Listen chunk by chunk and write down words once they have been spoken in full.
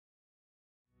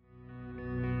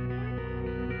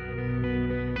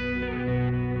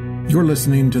You're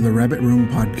listening to the Rabbit Room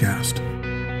Podcast.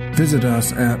 Visit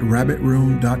us at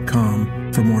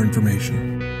rabbitroom.com for more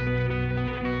information.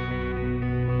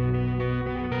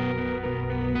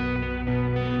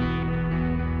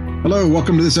 Hello,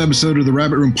 welcome to this episode of the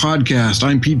Rabbit Room Podcast.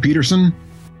 I'm Pete Peterson.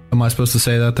 Am I supposed to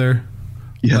say that there?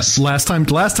 Yes. Last time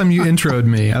you introed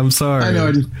me. I'm sorry. I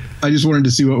know. I just wanted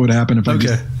to see what would happen if I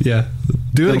just... Yeah.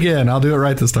 Do it again. I'll do it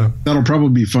right this time. That'll probably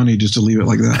be funny just to leave it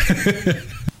like that.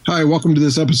 Hi, welcome to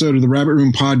this episode of the Rabbit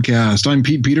Room Podcast. I'm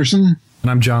Pete Peterson.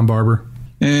 And I'm John Barber.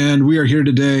 And we are here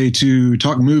today to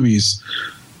talk movies.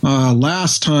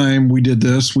 Last time we did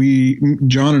this,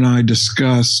 John and I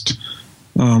discussed,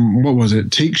 what was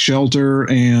it? Take Shelter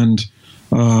and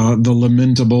the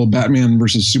lamentable Batman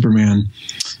versus Superman.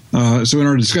 So in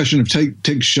our discussion of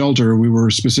Take Shelter, we were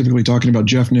specifically talking about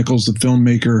Jeff Nichols, the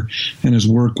filmmaker, and his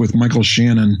work with Michael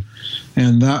Shannon.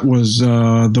 And that was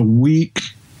the week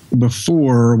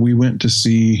before we went to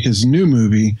see his new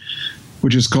movie,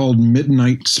 which is called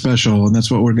Midnight Special, and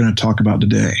that's what we're going to talk about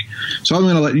today. So I'm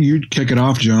going to let you kick it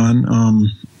off, John,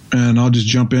 and I'll just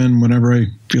jump in whenever I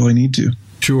feel I need to.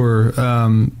 Sure.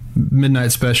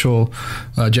 Midnight Special,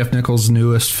 Jeff Nichols'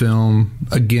 newest film,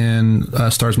 again,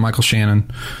 stars Michael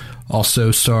Shannon.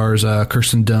 Also stars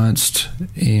Kirsten Dunst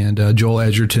and Joel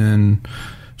Edgerton,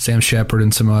 Sam Shepard,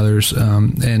 and some others.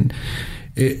 And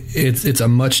it's a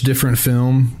much different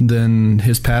film than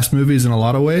his past movies in a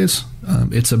lot of ways.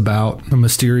 It's about a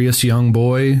mysterious young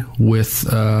boy with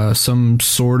some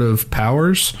sort of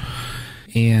powers,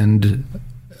 and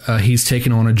he's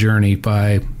taken on a journey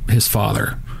by his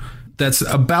father. That's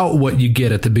about what you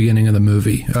get at the beginning of the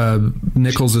movie.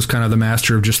 Nichols is kind of the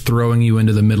master of just throwing you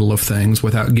into the middle of things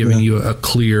without giving you a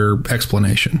clear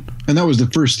explanation. And that was the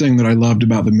first thing that I loved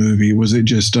about the movie, was it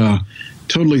just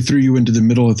totally threw you into the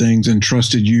middle of things and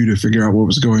trusted you to figure out what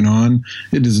was going on.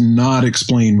 It does not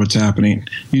explain what's happening.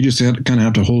 You just kind of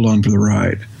have to hold on for the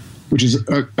ride, which is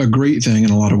a great thing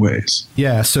in a lot of ways.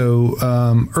 Yeah, so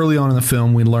early on in the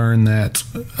film, we learn that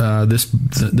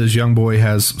this young boy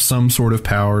has some sort of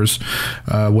powers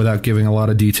without giving a lot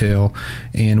of detail.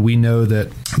 And we know that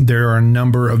there are a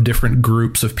number of different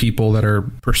groups of people that are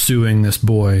pursuing this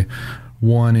boy.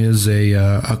 One is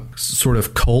a sort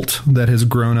of cult that has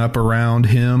grown up around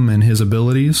him and his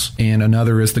abilities. And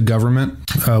another is the government,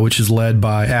 which is led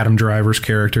by Adam Driver's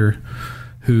character,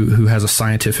 who has a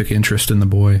scientific interest in the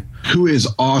boy. Who is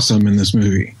awesome in this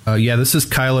movie. This is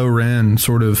Kylo Ren,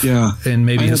 sort of, and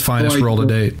maybe his finest role to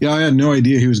date. Yeah, I had no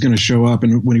idea he was going to show up,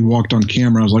 and when he walked on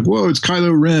camera, I was like, whoa, it's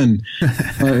Kylo Ren.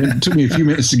 It took me a few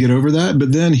minutes to get over that,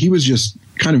 but then he was just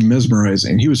kind of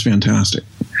mesmerizing. He was fantastic.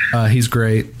 He's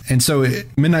great. And so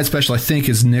Midnight Special, I think,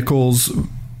 is Nichols'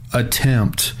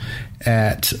 attempt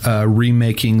at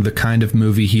remaking the kind of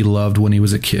movie he loved when he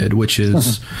was a kid, which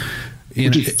is...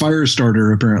 Which is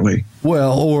Firestarter, apparently.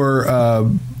 Well,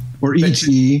 or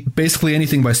E.T. Basically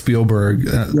anything by Spielberg.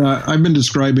 I've been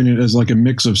describing it as like a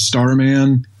mix of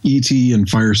Starman, E.T., and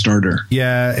Firestarter.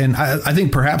 Yeah, and I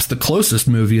think perhaps the closest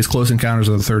movie is Close Encounters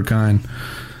of the Third Kind.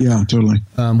 Yeah, totally.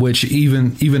 Which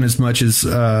even as much as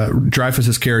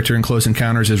Dreyfuss's character in Close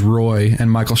Encounters is Roy,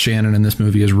 and Michael Shannon in this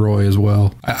movie is Roy as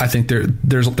well. I think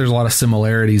there's a lot of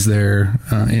similarities there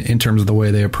in terms of the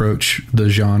way they approach the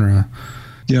genre.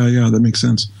 Yeah, that makes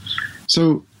sense.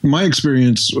 So my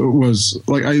experience was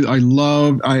like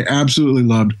I absolutely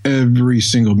loved every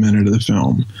single minute of the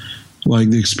film.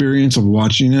 Like the experience of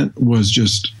watching it was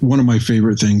just one of my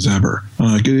favorite things ever.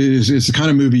 It's the kind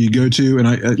of movie you go to, and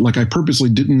I purposely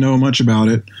didn't know much about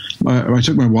it. I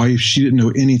took my wife; she didn't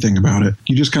know anything about it.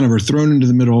 You just kind of are thrown into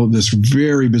the middle of this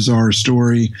very bizarre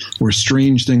story where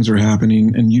strange things are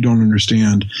happening and you don't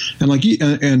understand.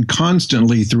 And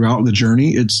constantly throughout the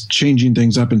journey, it's changing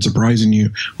things up and surprising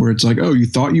you. Where it's like, oh, you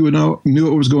thought you knew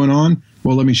what was going on.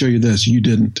 Well, let me show you this. You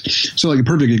didn't. So like a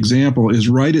perfect example is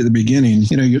right at the beginning,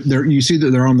 you see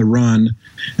that they're on the run,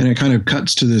 and it kind of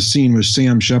cuts to this scene with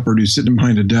Sam Shepard, who's sitting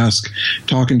behind a desk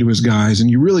talking to his guys.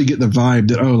 And you really get the vibe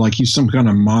that, he's some kind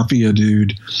of mafia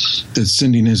dude that's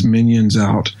sending his minions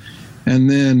out. And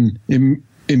then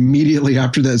immediately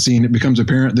after that scene, it becomes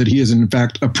apparent that he is in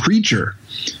fact a preacher,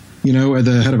 at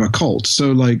the head of a cult.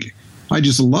 So I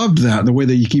just loved that, the way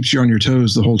that he keeps you on your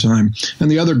toes the whole time.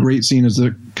 And the other great scene is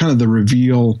the kind of the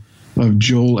reveal of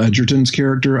Joel Edgerton's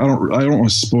character. I don't want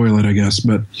to spoil it, I guess,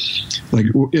 but like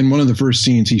in one of the first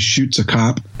scenes, he shoots a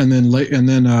cop, and then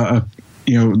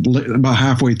about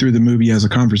halfway through the movie, he has a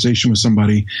conversation with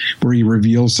somebody where he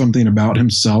reveals something about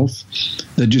himself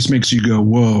that just makes you go,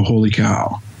 "Whoa, holy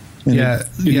cow!" And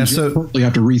you totally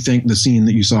have to rethink the scene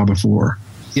that you saw before.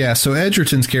 Yeah, so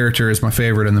Edgerton's character is my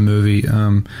favorite in the movie.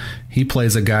 He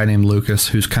plays a guy named Lucas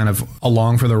who's kind of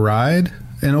along for the ride,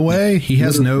 in a way. He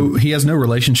has no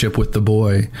relationship with the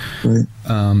boy. Right.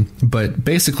 But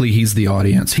basically he's the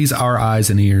audience. He's our eyes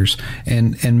and ears.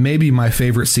 And maybe my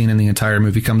favorite scene in the entire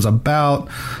movie comes about,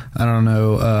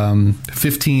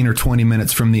 15 or 20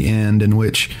 minutes from the end, in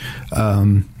which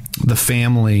the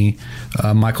family,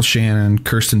 Michael Shannon,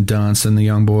 Kirsten Dunst, and the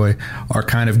young boy are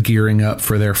kind of gearing up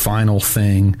for their final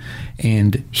thing.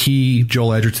 And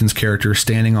Joel Edgerton's character,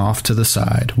 standing off to the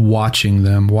side, watching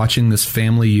this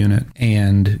family unit.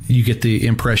 And you get the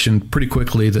impression pretty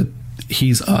quickly that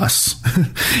he's us.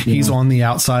 He's on the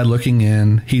outside looking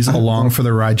in. He's along for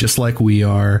the ride just like we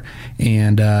are.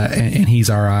 And he's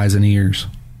our eyes and ears.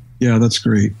 Yeah, that's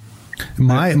great.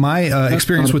 My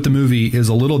experience with the movie is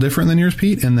a little different than yours,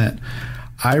 Pete, in that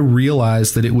I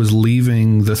realized that it was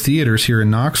leaving the theaters here in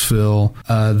Knoxville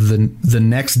the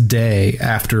next day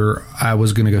after I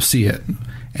was going to go see it.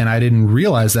 And I didn't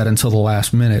realize that until the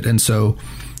last minute. And so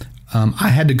I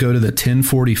had to go to the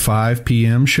 10:45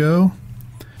 p.m. show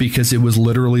because it was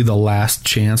literally the last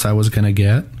chance I was going to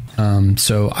get.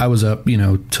 So I was up,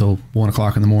 till 1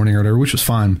 o'clock in the morning or whatever, which was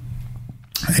fine.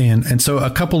 And so a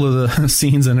couple of the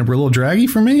scenes in it were a little draggy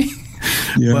for me,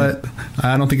 but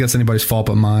I don't think that's anybody's fault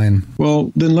but mine.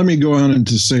 Well, then let me go on and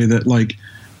to say that,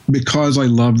 because I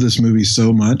love this movie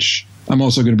so much, I'm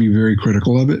also going to be very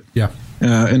critical of it. Yeah.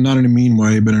 And not in a mean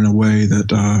way, but in a way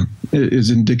that is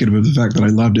indicative of the fact that I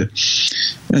loved it.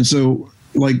 And so,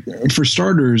 for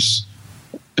starters,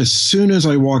 as soon as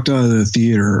I walked out of the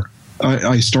theater,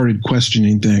 I started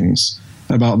questioning things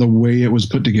about the way it was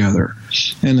put together.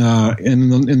 And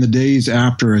in the days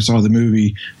after I saw the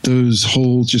movie, those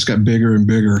holes just got bigger and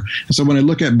bigger. And so when I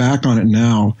look back on it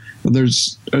now,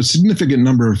 there's a significant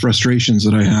number of frustrations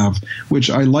that I have, which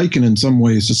I liken in some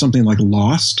ways to something like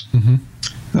Lost,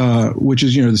 which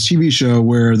is, this TV show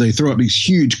where they throw up these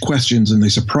huge questions and they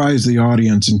surprise the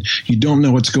audience and you don't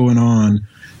know what's going on.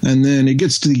 And then it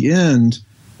gets to the end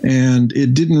and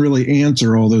it didn't really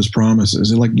answer all those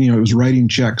promises. It was writing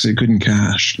checks it couldn't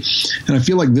cash. And I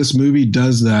feel like this movie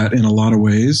does that in a lot of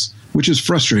ways, which is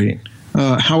frustrating.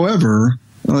 However,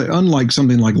 unlike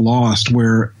something like Lost,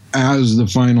 where as the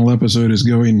final episode is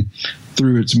going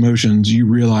through its motions, you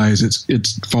realize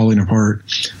it's falling apart.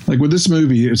 Like with this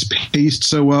movie, it's paced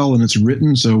so well and it's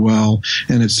written so well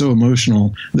and it's so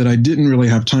emotional that I didn't really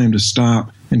have time to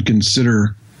stop and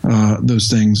consider those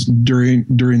things during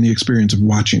the experience of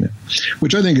watching it,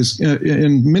 which I think is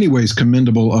in many ways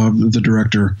commendable of the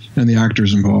director and the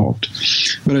actors involved.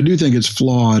 But I do think it's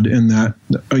flawed in that,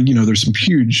 there's some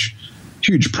huge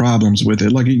problems with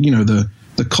it. Like,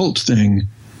 the cult thing,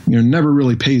 never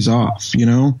really pays off,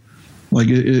 Like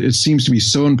it seems to be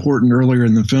so important earlier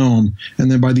in the film, and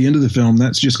then by the end of the film,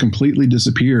 that's just completely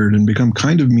disappeared and become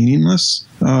kind of meaningless.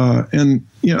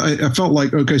 I felt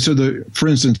like, okay, so for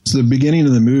instance, the beginning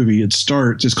of the movie, it's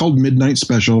called Midnight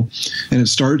Special, and it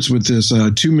starts with this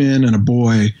 2 men and a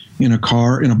boy in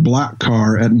a black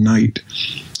car at night,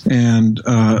 and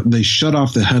they shut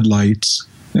off the headlights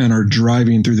and are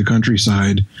driving through the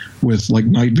countryside with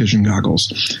night vision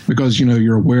goggles because,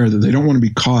 you're aware that they don't want to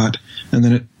be caught. And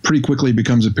then it pretty quickly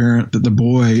becomes apparent that the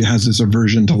boy has this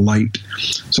aversion to light.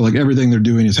 So everything they're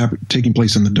doing is taking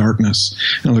place in the darkness.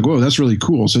 And I'm like, whoa, that's really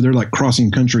cool. So they're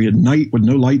crossing country at night with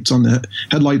no lights on the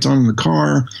headlights on in the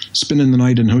car, spending the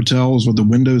night in hotels with the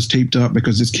windows taped up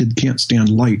because this kid can't stand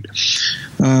light.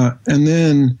 And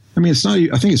then, it's not,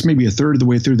 I think it's maybe a third of the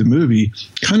way through the movie,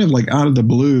 kind of out of the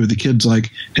blue, the kid's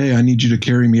like, hey, I need you to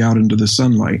carry me out into the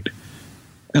sunlight.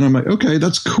 And I'm like, okay,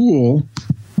 that's cool.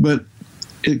 But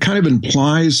it kind of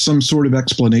implies some sort of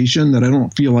explanation that I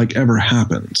don't feel like ever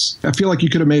happens. I feel like you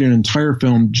could have made an entire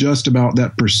film just about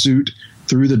that pursuit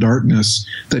through the darkness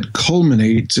that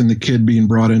culminates in the kid being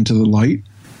brought into the light.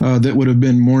 That would have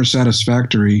been more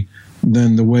satisfactory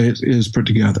than the way it is put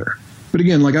together. But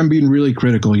again, I'm being really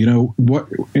critical.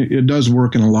 It does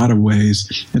work in a lot of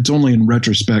ways. It's only in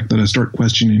retrospect that I start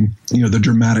questioning, the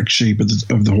dramatic shape of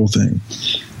the whole thing.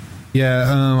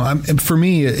 Yeah, for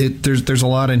me, there's a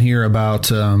lot in here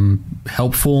about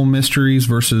helpful mysteries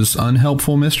versus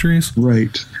unhelpful mysteries.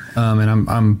 Right. And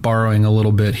I'm borrowing a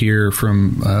little bit here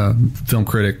from film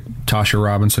critic Tasha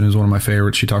Robinson, who's one of my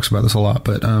favorites. She talks about this a lot.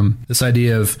 But this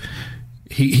idea of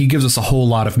he gives us a whole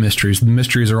lot of mysteries. The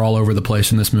mysteries are all over the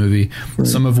place in this movie, right.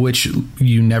 Some of which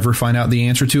you never find out the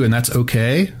answer to, and that's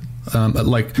okay.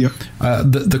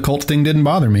 The cult thing didn't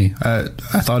bother me. I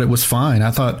thought it was fine.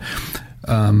 I thought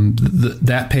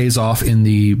that pays off in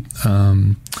the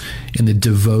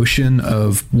devotion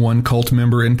of one cult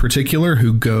member in particular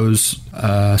who goes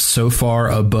so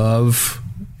far above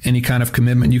any kind of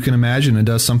commitment you can imagine and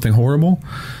does something horrible.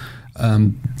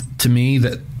 To me,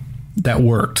 that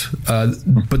worked.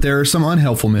 But there are some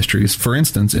unhelpful mysteries. For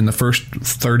instance, in the first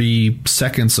 30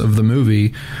 seconds of the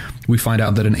movie, we find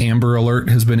out that an Amber Alert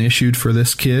has been issued for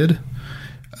this kid.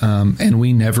 And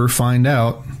we never find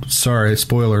out, sorry,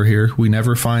 spoiler here, we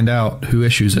never find out who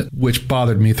issues it, which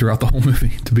bothered me throughout the whole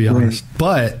movie, to be honest.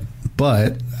 But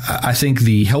I think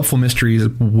the helpful mysteries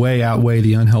way outweigh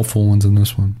the unhelpful ones in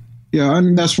this one. Yeah, I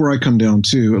mean, that's where I come down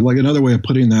to. Like, another way of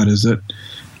putting that is that,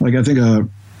 like, I think a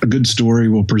good story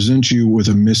will present you with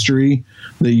a mystery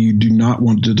that you do not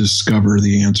want to discover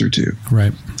the answer to.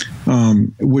 Right.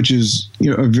 Which is,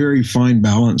 a very fine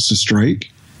balance to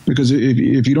strike. Because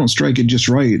if you don't strike it just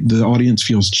right, the audience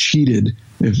feels cheated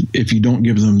if you don't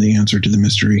give them the answer to the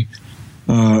mystery.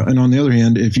 And on the other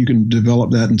hand, if you can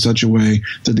develop that in such a way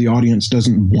that the audience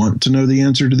doesn't want to know the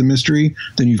answer to the mystery,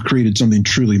 then you've created something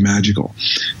truly magical.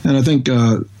 And I think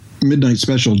Midnight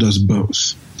Special does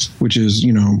both, which is,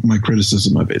 my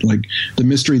criticism of it. Like, the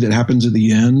mystery that happens at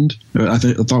the end, I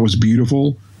thought was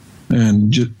beautiful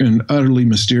and utterly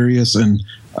mysterious, and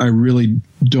I really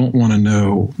don't want to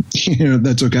know.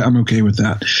 That's okay. I'm okay with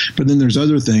that. But then there's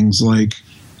other things like,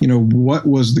 what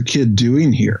was the kid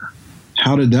doing here?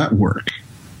 How did that work?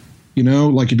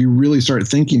 Like, if you really start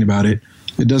thinking about it,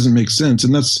 it doesn't make sense.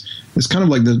 And it's kind of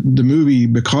like the movie,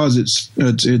 because it's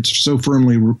so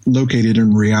firmly located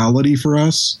in reality for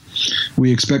us.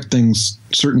 We expect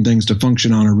certain things to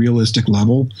function on a realistic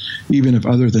level, even if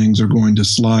other things are going to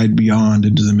slide beyond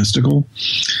into the mystical.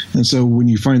 And so when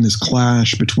you find this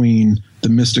clash between the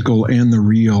mystical and the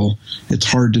real, it's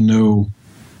hard to know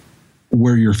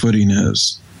where your footing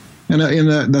is.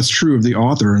 And that's true of the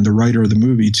author and the writer of the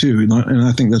movie too. And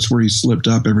I think that's where he slipped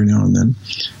up every now and then.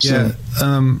 Yeah.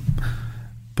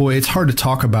 Boy, it's hard to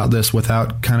talk about this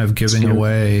without kind of giving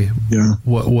away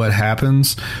what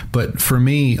happens. But for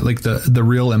me, like the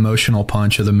real emotional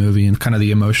punch of the movie and kind of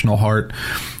the emotional heart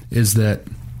is that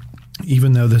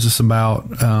even though this is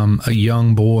about a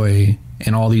young boy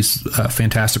and all these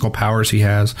fantastical powers he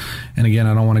has, and again,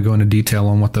 I don't want to go into detail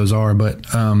on what those are, but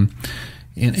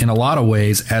in a lot of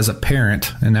ways, as a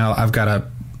parent, and now I've got a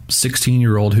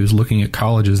 16-year-old who's looking at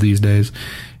colleges these days,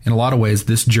 in a lot of ways,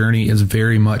 this journey is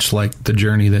very much like the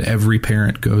journey that every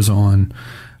parent goes on,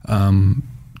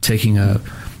 taking a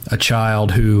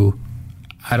child who,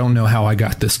 I don't know how I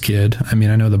got this kid. I mean,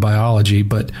 I know the biology,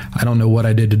 but I don't know what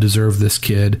I did to deserve this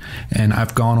kid. And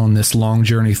I've gone on this long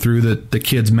journey through the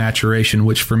kid's maturation,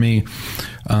 which for me,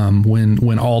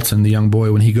 when Alton, the young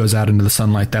boy, when he goes out into the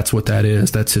sunlight, that's what that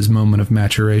is. That's his moment of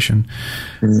maturation.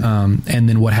 Mm-hmm. And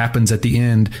then what happens at the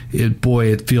end,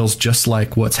 it feels just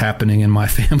like what's happening in my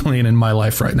family and in my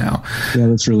life right now. Yeah,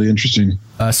 that's really interesting.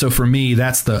 So for me,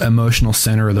 that's the emotional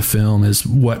center of the film, is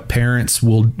what parents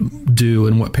will do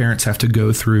and what parents have to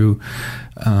go through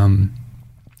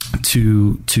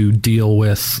to deal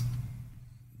with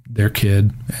their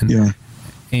kid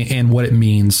and what it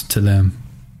means to them.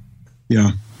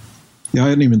 Yeah. Yeah, I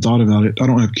hadn't even thought about it. I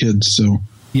don't have kids, so.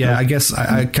 Yeah, I guess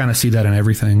I kind of see that in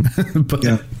everything. But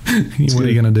what are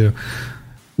you going to do?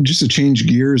 Just to change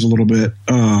gears a little bit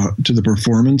to the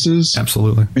performances.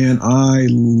 Absolutely. Man, I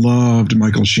loved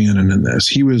Michael Shannon in this.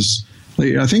 He was,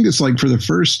 I think it's like for the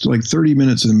first 30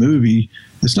 minutes of the movie,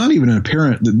 it's not even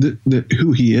apparent that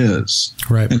who he is,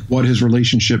 right, and what his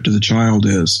relationship to the child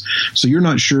is. So you're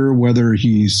not sure whether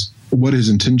what his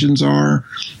intentions are.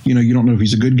 You don't know if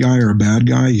he's a good guy or a bad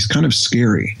guy. He's kind of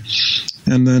scary.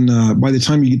 And then by the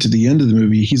time you get to the end of the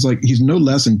movie, he's no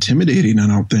less intimidating, I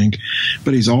don't think,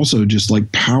 but he's also just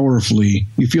powerfully,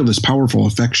 you feel this powerful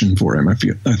affection for him, I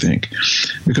think,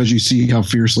 because you see how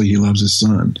fiercely he loves his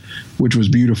son, which was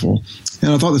beautiful.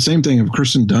 And I thought the same thing of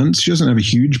Kirsten Dunst. She doesn't have a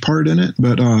huge part in it,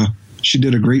 but she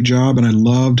did a great job, and I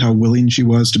loved how willing she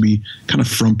was to be kind of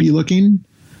frumpy looking,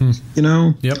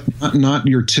 Yep. Not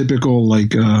your typical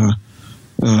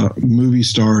movie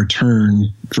star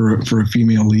turn for a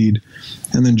female lead.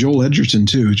 And then Joel Edgerton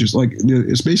too. Just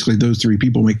it's basically those three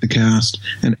people make the cast,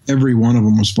 and every one of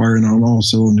them was firing on all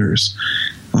cylinders.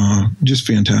 Just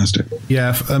fantastic.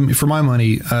 Yeah, for my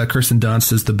money, Kirsten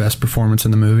Dunst is the best performance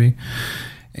in the movie,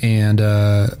 and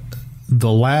the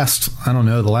last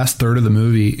third of the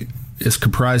movie is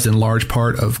comprised in large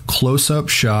part of close-up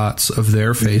shots of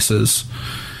their faces.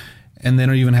 And they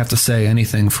don't even have to say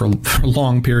anything for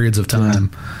long periods of time.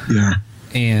 Yeah.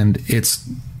 And it's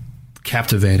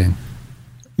captivating.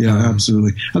 Yeah,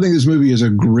 absolutely. I think this movie is a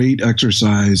great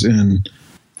exercise in,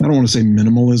 I don't want to say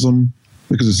minimalism,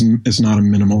 because it's not a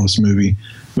minimalist movie,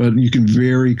 but you can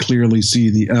very clearly see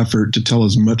the effort to tell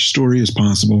as much story as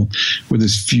possible with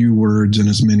as few words and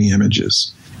as many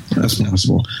images. That's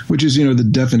possible, which is, the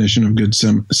definition of good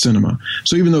cinema.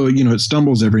 So even though, it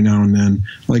stumbles every now and then,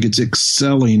 like it's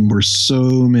excelling where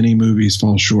so many movies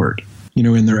fall short,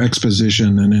 in their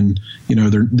exposition and in,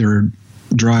 their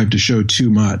drive to show too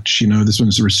much. This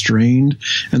one's restrained,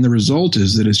 and the result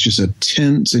is that it's just a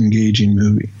tense, engaging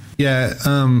movie. Yeah,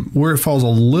 where it falls a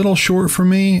little short for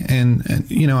me, and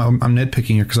I'm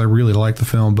nitpicking here because I really like the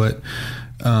film, but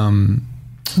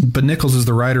Nichols is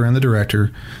the writer and the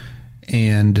director,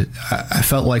 and I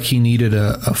felt like he needed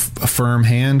a firm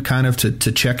hand kind of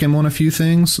to check him on a few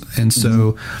things, and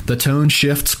so the tone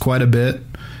shifts quite a bit.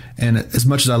 And as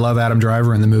much as I love Adam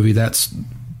Driver in the movie, that's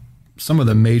some of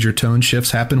the major tone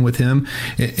shifts happen with him,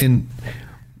 and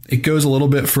it goes a little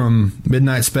bit from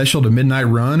Midnight Special to Midnight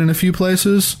Run in a few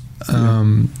places,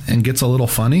 and gets a little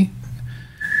funny.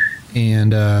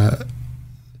 And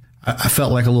I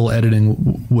felt like a little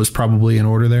editing was probably in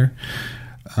order there.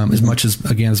 As much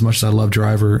as I love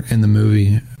Driver in the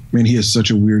movie. Man, he is such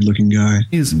a weird looking guy.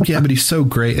 But he's so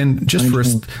great. And just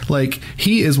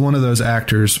he is one of those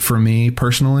actors for me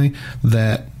personally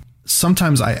that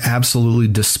sometimes I absolutely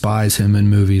despise him in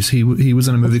movies. He was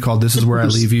in a movie called This Is Where I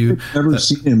Leave You. I've never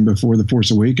seen him before The Force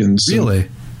Awakens. So. Really?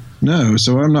 No,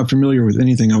 so I'm not familiar with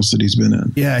anything else that he's been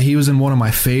in. Yeah, he was in one of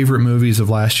my favorite movies of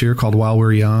last year called While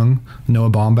We're Young, Noah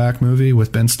Baumbach movie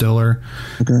with Ben Stiller.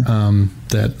 Okay.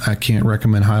 That I can't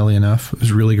recommend highly enough. It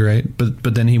was really great.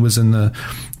 But then he was in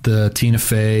the Tina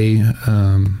Fey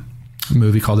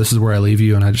movie called This Is Where I Leave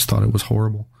You, and I just thought it was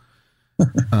horrible.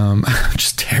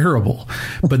 Just terrible.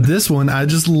 But this one, I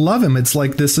just love him. It's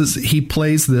like he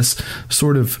plays this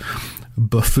sort of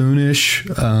buffoonish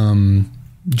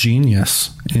genius,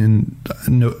 and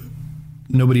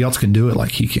nobody else can do it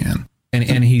like he can.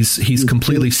 And he's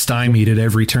completely stymied at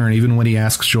every turn, even when he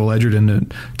asks Joel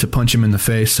Edgerton to punch him in the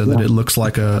face so that it looks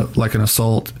like an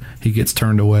assault. He gets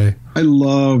turned away. I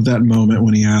love that moment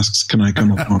when he asks, "Can I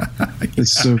come along?"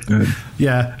 It's so good.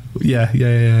 Yeah.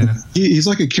 He's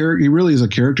like a character. He really is a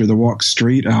character that walks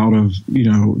straight out of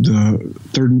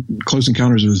the Close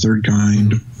Encounters of the Third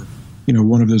Kind. Mm-hmm.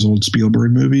 One of those old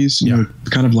Spielberg movies.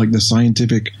 Kind of like the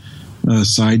scientific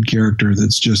side character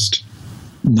that's just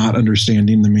not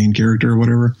understanding the main character or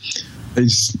whatever.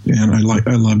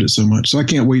 I loved it so much. So I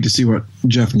can't wait to see what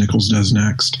Jeff Nichols does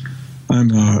next. I'm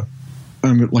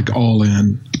like all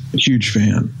in, huge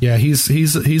fan. Yeah,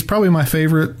 he's probably my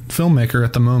favorite filmmaker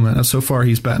at the moment. So far,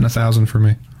 he's batting 1,000 for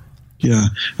me. Yeah,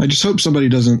 I just hope somebody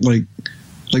doesn't like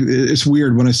it's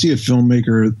weird when I see a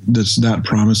filmmaker that's that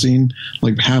promising.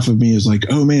 Like half of me is like,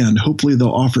 oh man, hopefully they'll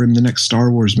offer him the next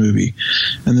Star Wars movie,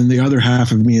 and then the other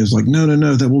half of me is like, no,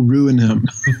 that will ruin him.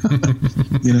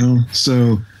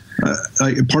 So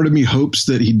part of me hopes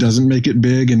that he doesn't make it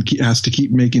big and has to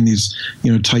keep making these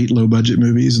tight, low budget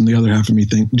movies, and the other half of me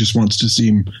just wants to see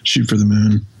him shoot for the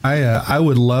moon. I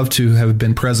would love to have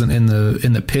been present in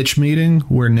the pitch meeting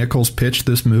where Nichols pitched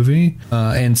this movie,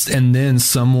 and then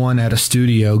someone at a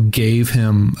studio gave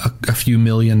him a few $1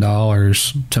 million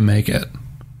to make it.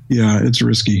 Yeah, it's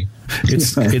risky.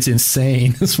 It's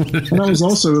insane. And I was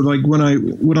also like, when I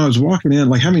was walking in,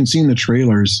 like having seen the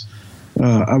trailers,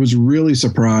 I was really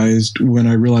surprised when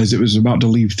I realized it was about to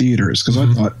leave theaters, because I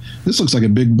thought this looks like a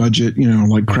big budget,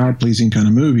 like crowd pleasing kind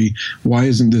of movie. Why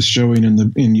isn't this showing in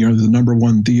the number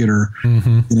one theater,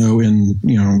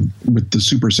 with the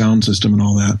super sound system and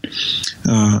all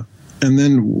that? And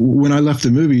then when I left the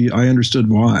movie, I understood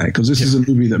why, because this is a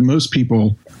movie that most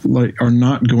people are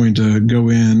not going to go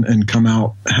in and come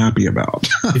out happy about.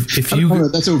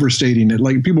 That's overstating it.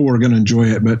 Like, people were going to enjoy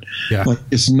it, but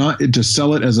it's not to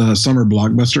sell it as a summer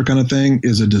blockbuster kind of thing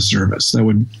is a disservice. That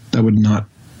would not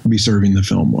be serving the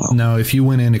film well. No, if you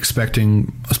went in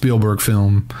expecting a Spielberg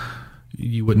film,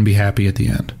 you wouldn't be happy at the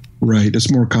end. Right.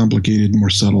 It's more complicated, more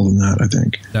subtle than that, I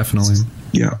think. Definitely.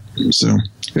 Yeah. So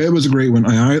it was a great one.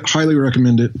 I highly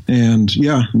recommend it. And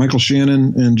Michael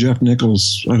Shannon and Jeff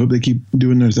Nichols, I hope they keep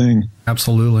doing their thing.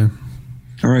 Absolutely.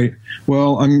 All right.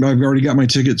 Well, I've already got my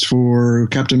tickets for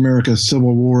Captain America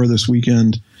Civil War this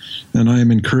weekend, and I am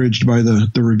encouraged by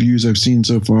the reviews I've seen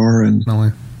so far. And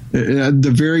at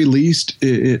the very least,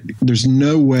 there's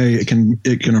no way it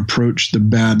can approach the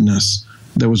badness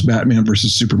that was Batman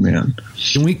versus Superman.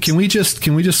 Can we just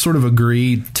sort of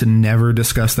agree to never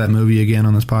discuss that movie again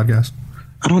on this podcast?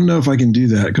 I don't know if I can do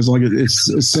that, because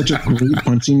it's such a great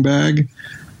punching bag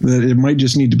that it might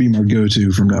just need to be my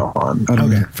go-to from now on. I don't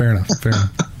know. Fair enough.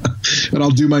 But I'll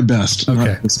do my best.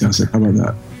 Okay. Not discuss it. How about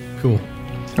that? Cool.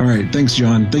 All right. Thanks,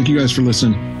 John. Thank you guys for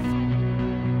listening.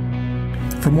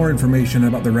 For more information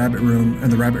about the Rabbit Room and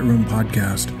the Rabbit Room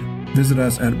podcast, visit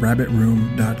us at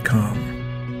rabbitroom.com.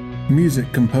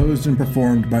 Music composed and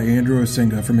performed by Andrew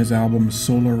Osinga from his album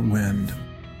Solar Wind.